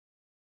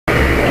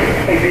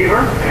Hey,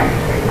 Beaver.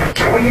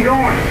 Where you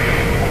going?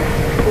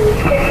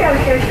 Just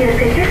downstairs to the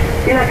picture.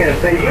 You're not going to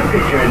send your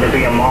picture in to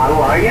be a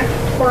model, are you?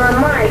 Well, I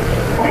might.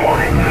 Boy,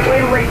 wait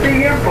till they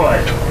see your butt.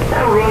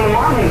 That'll ruin the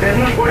modeling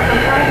business worse than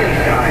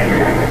Frankenstein.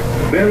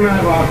 Ben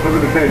Matlock, look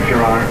at the fence,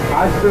 Your Honor.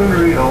 I'd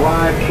sooner eat a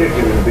live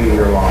chicken than be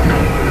your lawyer.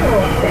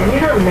 Oh, Ben,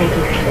 you're not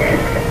making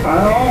sense. I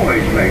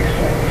always make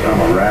sense. I'm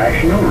a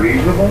rational,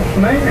 reasonable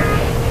man.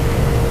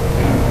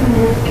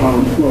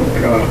 Look,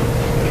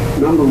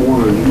 number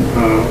one of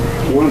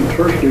the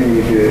first thing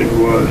we did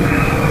was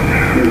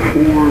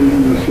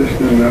reform the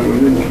system that was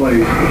in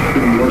place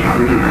in work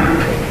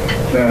groups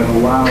that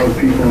allowed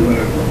people to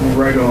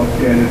write off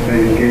debt if they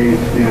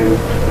engaged in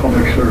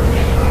public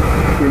service.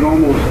 There's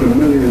almost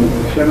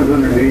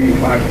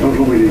 1,785,000, don't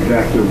know the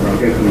exact number, I'll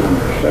get the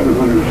number,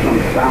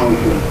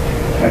 700-some-thousand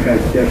have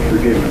had debt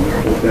forgiven, their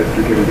whole debt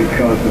forgiven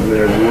because of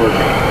their work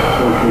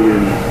working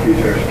in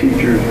either as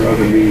teachers or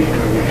other means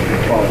for which they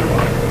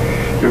qualify.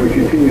 And we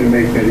continue to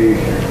make that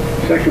easier.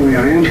 Secondly,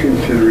 I am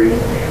considering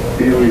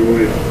dealing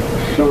with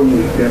some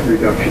debt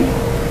reduction.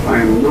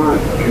 I am not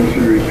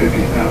considering $50,000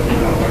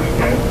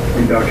 debt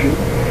reduction,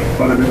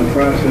 but I'm in the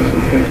process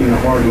of taking a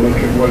hard look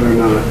at whether or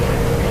not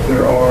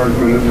there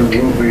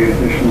will be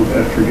additional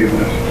debt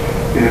forgiveness,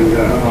 and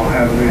I'll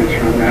have an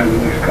answer on that in the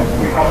next couple of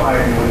weeks.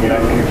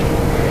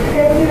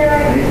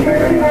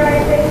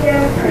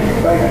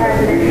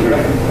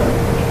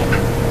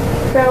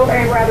 So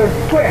a rather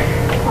quick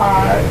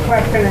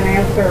question and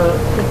answer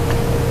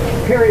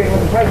period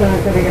with the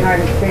President of the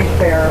United States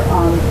there.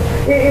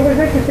 It was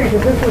interesting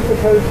because this was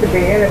supposed to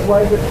be, and it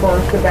was at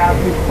first, about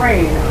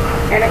Ukraine.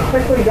 And it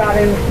quickly got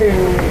into,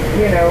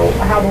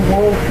 how the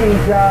world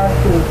sees us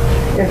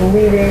is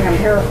leading, I'm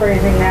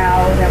paraphrasing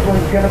now, that we're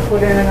going to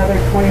put in another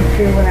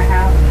 $22.5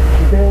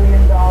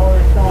 billion,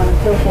 so on and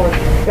so forth.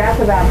 That's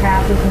about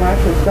half as much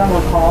as some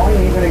are calling.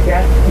 Even a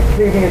guest the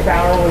previous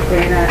hour was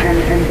Dana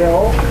and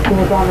Bill, who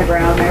was on the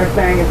ground there,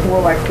 saying it's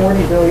more like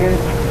 40 billion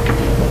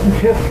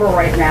just for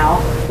right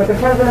now. But the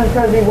President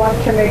says he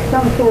wants to make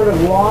some sort of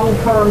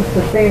long-term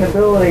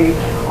sustainability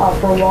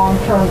for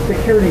long-term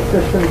security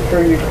systems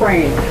for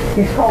Ukraine.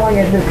 He's calling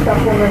it his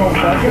supplemental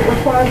budget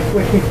request,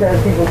 which he says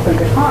he will send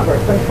to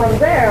Congress. And from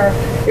there,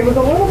 it was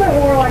a little bit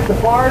more like the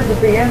bars at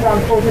the end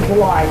on 4th of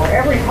July, where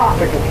every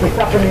topic is just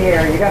up in the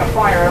air. You got to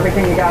fire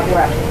everything you got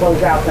left to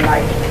close out the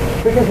night.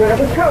 Because then it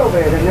was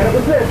COVID, and then it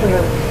was this, and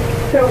this.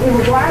 So we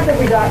were glad that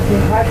we got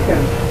some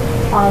questions.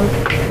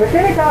 But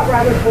then it got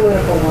rather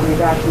political when we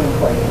got to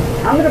inflation.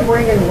 I'm going to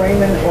bring in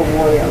Raymond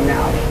Arroyo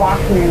now,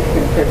 Fox News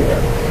contributor.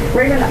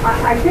 Raymond,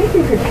 I think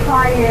you could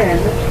tie in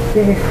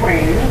the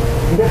Ukraine,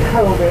 the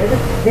COVID,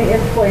 the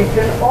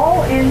inflation,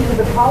 all into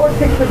the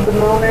politics of the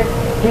moment.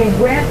 He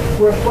went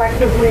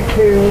reflectively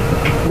to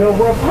the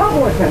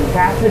Republicans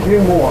have to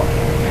do more.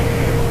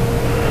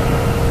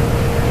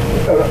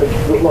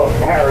 Look,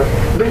 Harris,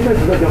 this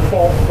is the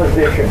default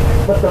position,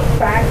 but the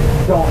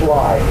facts don't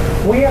lie.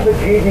 We have a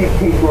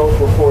GDP growth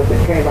report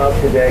that came out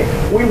today.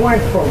 We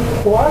went from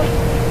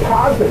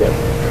positive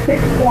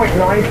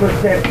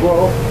 6.9%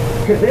 growth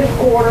to this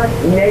quarter,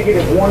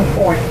 negative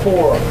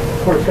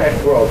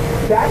 1.4% growth.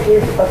 That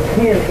is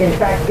akin, in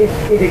fact, it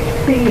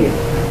exceeds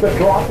the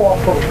drop-off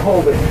from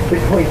COVID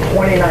between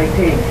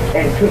 2019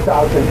 and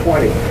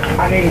 2020.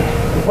 I mean,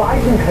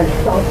 Biden has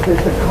sunk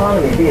this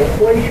economy. The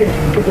inflation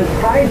is as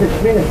high as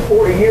it's been in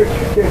 40 years.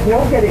 There's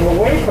no getting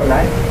away from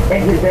that.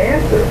 And the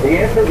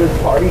answer of this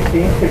party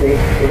seems to be,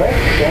 let's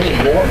spend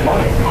more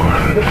money.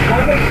 The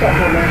budget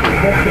supplement is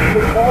just to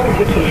put all of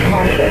this in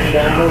context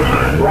and those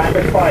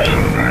rapid fire.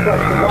 But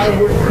while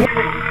we're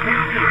giving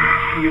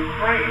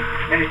Ukraine,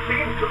 and it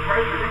seems the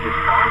president is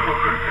far more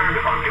concerned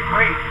about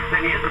Ukraine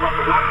than he is about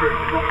the workers.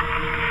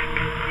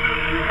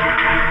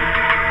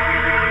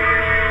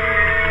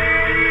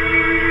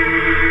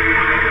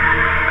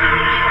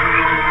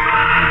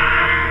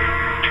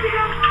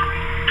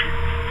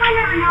 I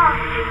never know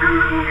if he's a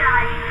good-looking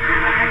guy.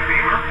 Hey,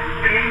 Beaver,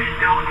 the name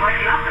still looks like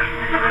nothing.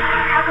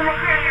 How come they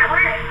say I got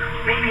rid?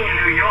 Maybe in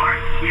New York,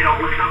 you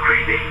don't look so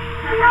creepy.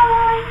 No,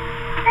 Wally.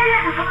 They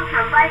haven't voted for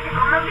a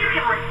bicycle, no you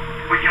can one.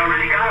 But you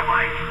already got a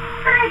bike.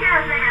 But I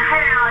gotta spend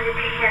 $100 a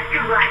day to have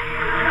two bikes.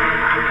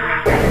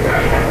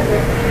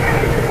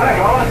 Hi,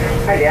 Paula.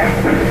 Hi, Dad.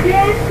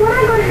 Dad, when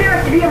I go to New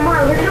York to be a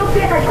model, is it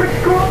okay if I quit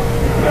school?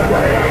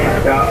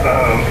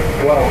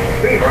 Well,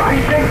 Beaver, I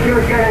think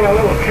you're getting a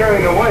little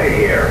carried away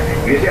here.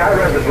 You see, I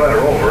read this letter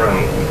over and...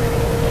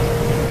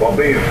 Well,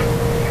 Beav,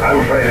 I'm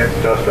afraid it's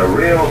just a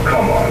real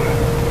come-on.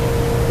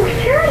 Well,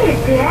 sure it is,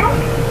 Dad.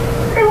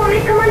 They want me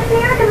to come on New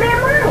York and be a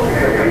model.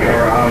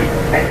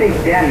 I think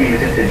Dad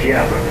means it's a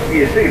job.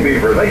 You see,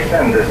 Beaver, they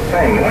send this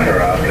same letter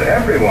out to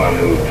everyone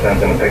who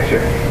sends in a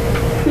picture.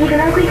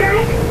 Even ugly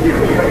guys?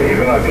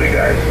 Even ugly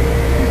guys.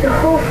 The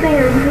whole thing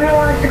is real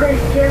honest to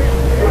goodness, Jim.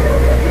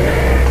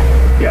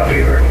 Yeah,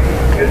 Beaver.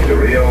 It's a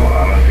real,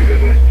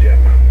 honest-to-goodness chip.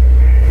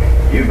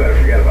 You better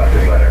forget about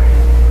this letter.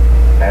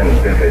 And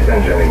if they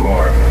send you any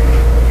more,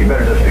 you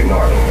better just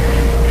ignore them.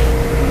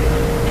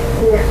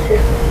 Yes, sir.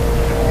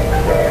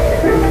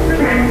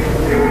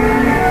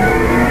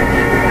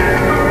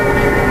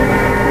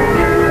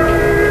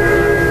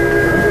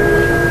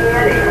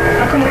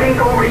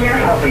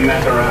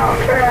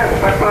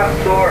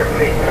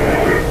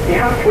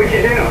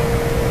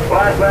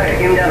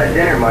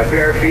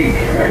 feet.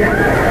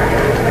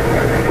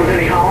 Well,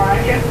 did he holler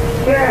at you?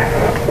 Yeah,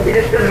 he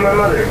just said to my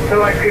mother, tell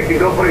my creep to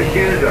go put his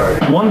shoes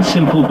on. One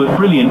simple but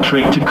brilliant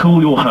trick to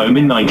cool your home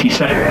in 90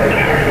 seconds. I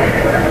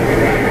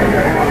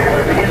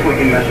guess we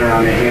can mess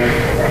around in here.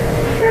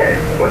 Hey,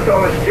 what's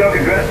all this junk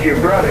addressed to your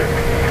brother?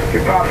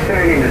 Your pop's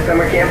sending him to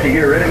summer camp to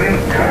get rid of him?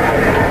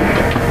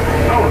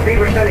 Oh,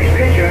 Beaver sent his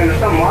picture into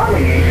some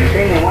modeling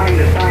agency and wanted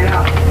him to sign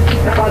up.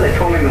 That's why they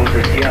told him it was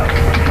a joke.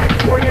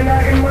 What are you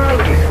not in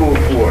modeling school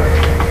for?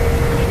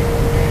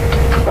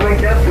 I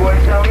think that's the way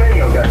Sal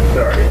Minio got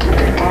started.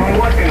 Well, he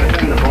was going to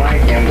send the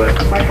blank in, but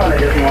my father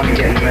doesn't want me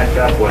getting messed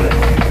up with it.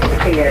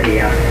 Hey, Eddie,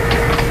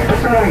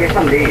 let's go down and get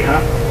something to eat, huh?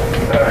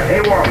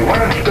 Hey, Warren, why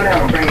don't you go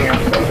down and bring me up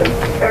something?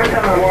 Every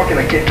time I walk in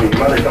the kitchen, your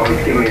mother's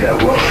always giving me that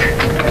look.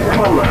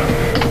 Well,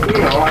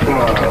 you know, like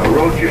a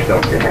roach or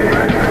something.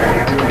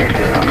 We'll get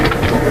you something.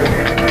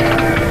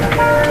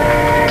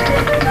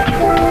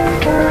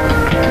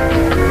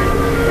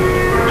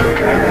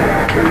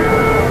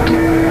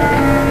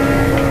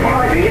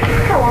 Hi, Beat.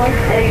 Hello.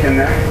 Eddie's in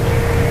there.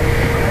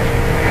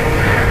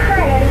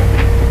 Hi, Eddie.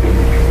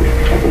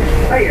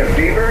 Hiya,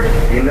 Beaver.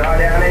 You gnaw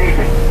down any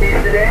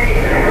today?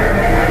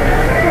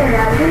 Hey,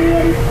 now, do you,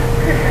 Eddie?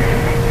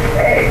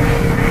 Hey,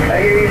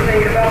 I hear you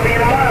thinking about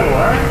being a model,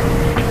 huh?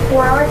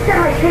 Well, I sent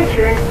my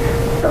picture in,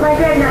 but my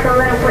dad's not going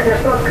to let him put in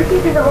a book because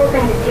he did the whole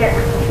thing to Jip.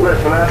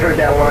 Listen, I've heard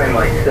that line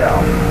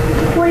myself.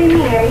 What do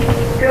you mean, Eddie?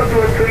 They'll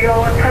do it to you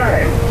all the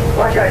time.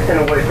 Like I sent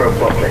away for a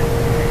booklet,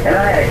 and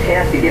I had a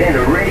chance to get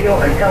into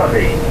radio and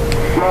television.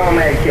 Mom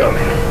had killed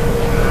me.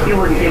 She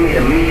wouldn't give me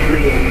the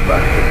measly $80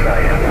 to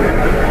sign up.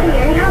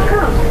 Hey, Eddie, how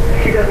come?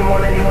 She doesn't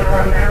want anyone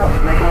around the house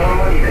making more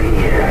money than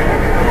he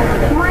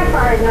is. My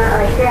father's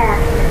not like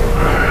that.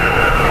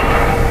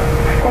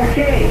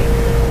 Okay.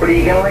 But are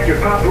you going to let your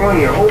pop ruin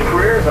your whole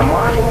career as a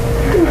model?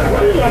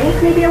 Gee, Eddie,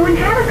 maybe I wouldn't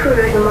have a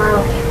career as a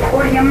model.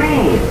 What do you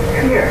mean?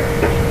 Here.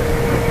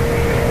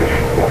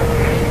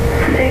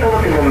 Take a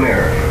look in the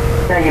mirror.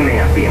 Now, you may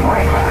not be in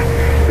my class,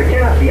 but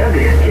you're not the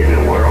ugliest kid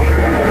in the world.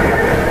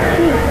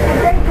 Gee,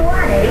 thanks a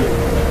lot, Eddie.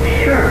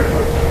 Sure.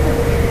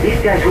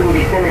 These guys wouldn't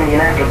be sending you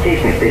an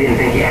application if they didn't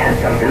think you had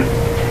something.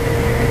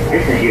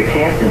 This is your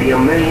chance to be a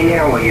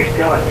millionaire while you're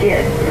still a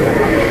kid.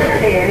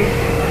 Hey, Eddie.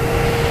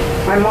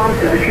 My mom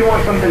says if you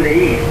want something to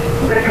eat,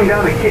 you better come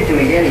down to the kitchen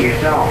and get it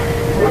yourself.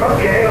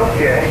 Okay.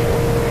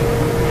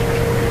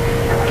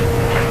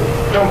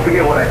 Don't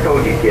forget what I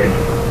told you, kid.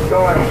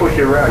 Don't let them push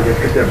you around just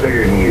because they're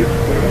bigger than you.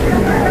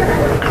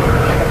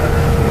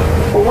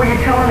 Well, what are you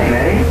telling him,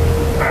 Eddie?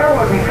 I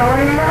wasn't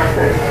telling him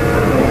nothing.